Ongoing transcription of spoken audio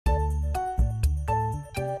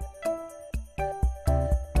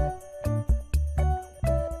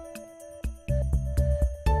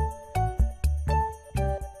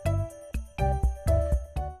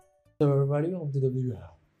everybody, welcome to the video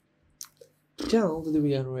channel. Today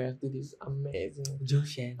we are react to this amazing Zhou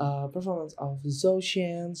Shen. performance of Zhou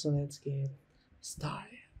Shen. So let's get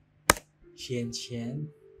started. Zhou Shen.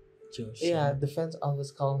 Yeah, the fans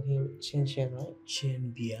always call him Shen Shen, right?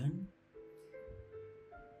 Shen Bian.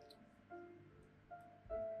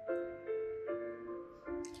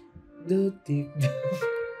 The thick.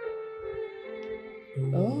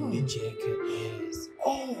 Oh. The jacket, yes.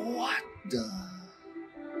 Oh, what the?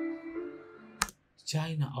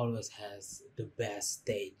 China always has the best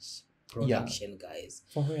stage production, guys.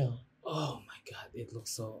 For real. Oh my god, it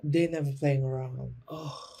looks so. They never playing around.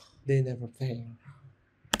 Oh, They never playing around.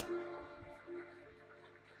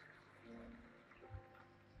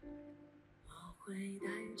 会带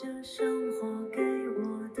着生活给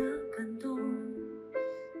我的感动，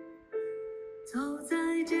走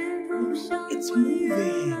在街头上， it's 为人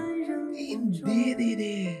moving. 来人往中， Indeed it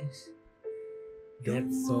is. That's 用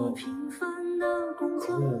我 so 平凡的工作，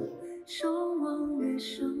 cool. 守望越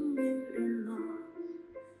升越日落，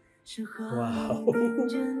是和 Wow. 你并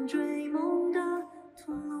肩追梦的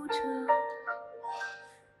同路者，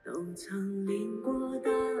都曾淋过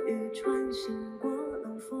大雨，穿行过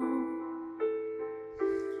冷风。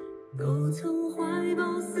 都曾怀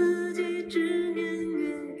抱四季，执念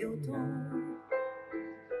越游动。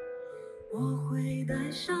我会带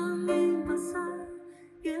上一把伞，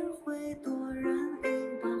也会多燃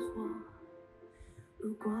一把火。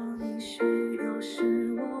如果你需要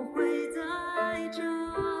时，我会在这。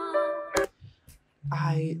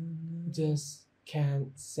 I just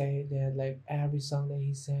can't say that like every song that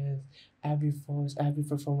he says, every voice, every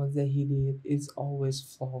performance that he did is always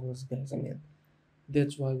flawless, guys. I mean,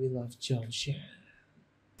 that's why we love Zhou Shen.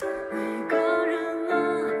 每个人啊，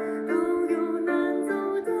都有难走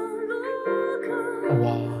的路口。 哇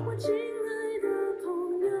我亲爱的朋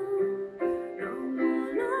友，让我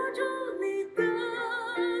拉住你的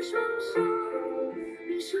双手。人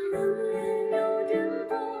生难免有颠簸，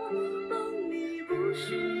帮你不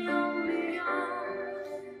需要理由，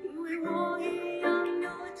因为我一样有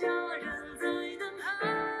家人在等候。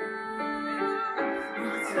我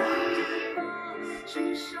曾见过世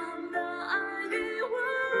上的爱与温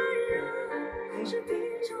柔，是平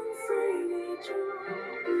常岁月中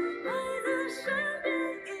摆在身边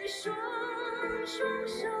一双双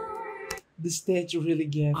手。 The stage really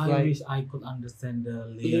gave I like wish I could understand the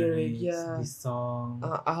Lyric, lyrics, yeah. the song.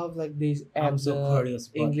 I hope like they I'm add so the curious,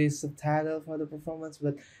 but- English subtitle for the performance,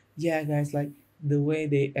 but yeah, guys, like the way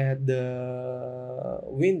they add the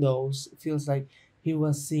windows feels like he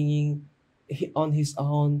was singing on his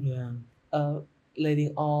own, Yeah.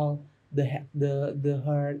 letting all the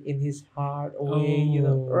hurt in his heart away, you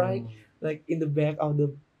know, right? Like in the back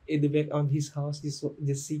on his house,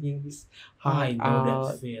 just singing his heart I know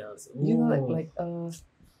out. that feels. You know, Ooh. like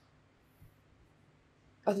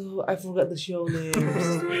aduh, I forgot the show names.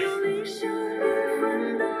 所有理想与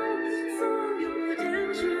奋斗，所有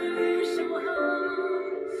坚持与守候，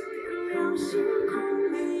点亮星空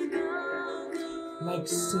一个个。 Like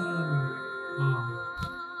sing.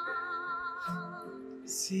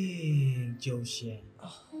 Sing, Zhou Shen.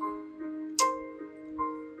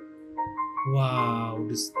 Wow,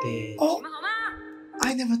 the stage. Oh, 你们好吗？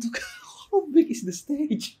 I never took. How big is the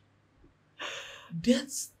stage? That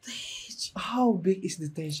stage. How big is the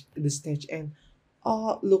stage? The stage and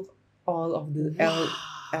look, all of the Wow.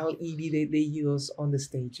 LED that they use on the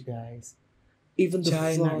stage, guys. Even the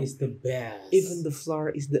China floor, is the best. even the floor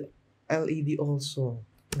is the LED also.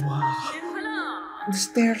 wow. 新年快乐！ The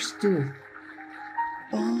stairs too.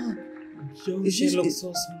 Oh, Zhou Is Shen this- looks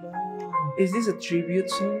so small. is this a tribute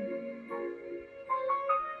song?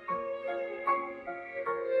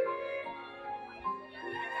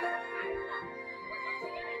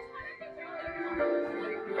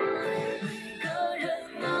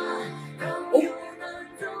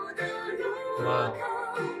 Wow.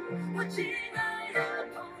 我亲爱的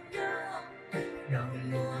朋友，让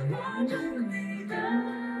我拉住你的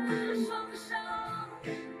双手。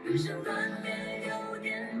人生难免有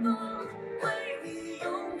颠簸，为你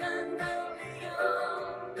勇敢的理由，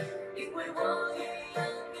因为我一样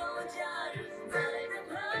有家人在等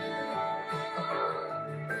候。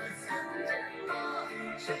我曾见过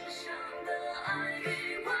世上的爱与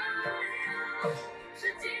温柔，是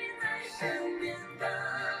近在身边的。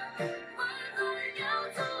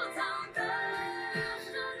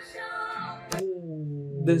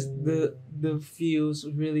 The views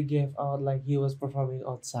really gave out like he was performing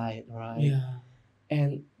outside, right? Yeah.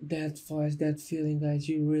 And that voice, that feeling, guys,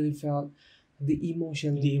 you really felt the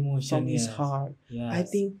emotion, The emotion from his yes. heart. Yes. I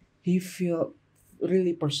think he felt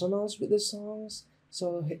really personal with the songs,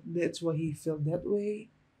 so that's why he felt that way.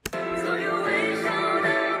 所有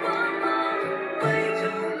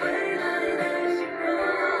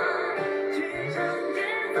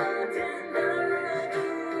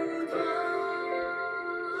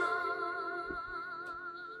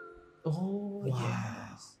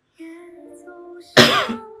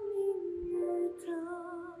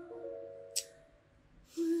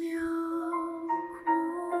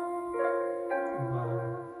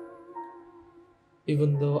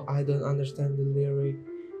Even though I don't understand the lyric,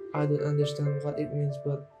 I don't understand what it means,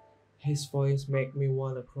 but his voice make me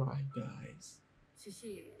wanna cry, guys. 谢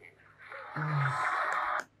谢。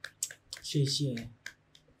 谢谢.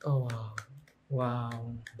 Oh wow,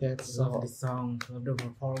 Wow. that's Love so. the song. Love the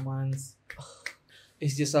performance.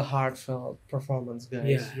 It's just a heartfelt performance, guys.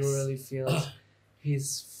 You Yes. really feel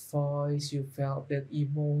his voice. You felt that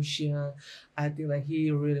emotion. I think like he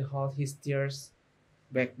really held his tears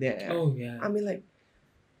back there. Oh yeah. I mean, like,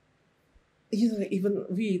 you know, like, even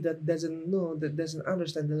we that doesn't know, that doesn't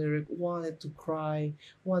understand the lyric, wanted to cry,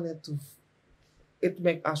 wanted to. It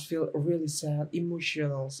make us feel really sad,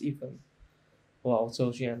 emotional even. Wow,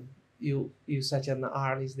 Zhou Shen, you such an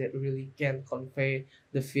artist that really can convey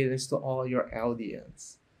the feelings to all your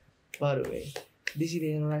audience. By the way, this is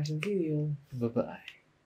the interaction video. Bye bye.